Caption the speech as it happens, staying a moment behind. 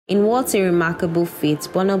In what a remarkable feat,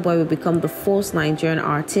 Burna will become the first Nigerian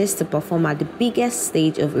artist to perform at the biggest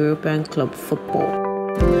stage of European club football.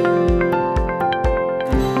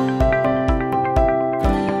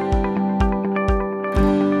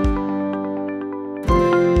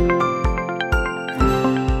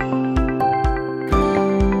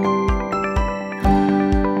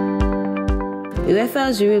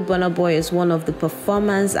 Uefa's Burna is one of the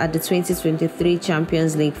performers at the 2023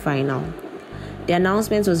 Champions League final. The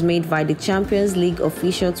announcement was made by the Champions League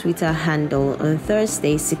official Twitter handle on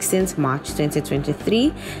Thursday, 16th March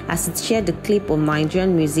 2023, as it shared the clip of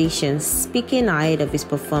Nigerian musicians speaking ahead of his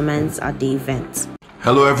performance at the event.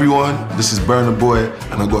 Hello everyone, this is Burna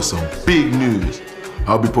and I got some big news.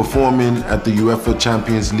 I'll be performing at the UEFA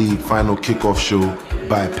Champions League final kickoff show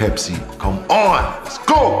by Pepsi. Come on, let's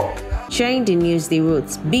go! Sharing the news, they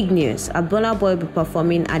wrote, "Big news, Burna will be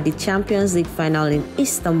performing at the Champions League final in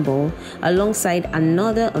Istanbul alongside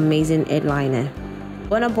another amazing headliner."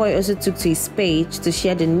 Burna also took to his page to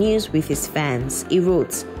share the news with his fans. He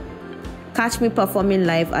wrote, "Catch me performing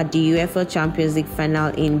live at the UEFA Champions League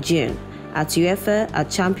final in June at UEFA at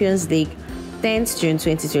Champions League 10th June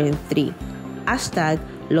 2023. Hashtag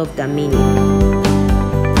love the meaning."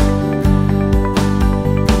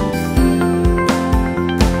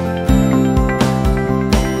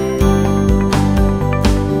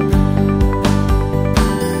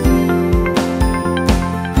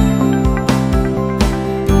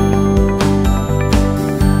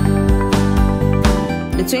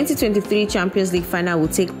 The 2023 Champions League final will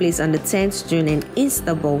take place on the 10th June in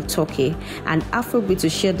Istanbul, Turkey, and Afrobeat will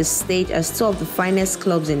share the stage as two of the finest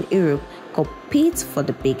clubs in Europe compete for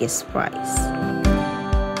the biggest prize.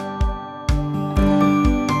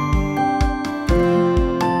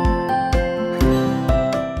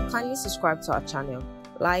 Kindly subscribe to our channel,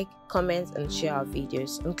 like, comment and share our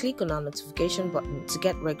videos, and click on our notification button to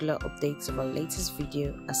get regular updates of our latest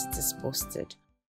video as it is posted.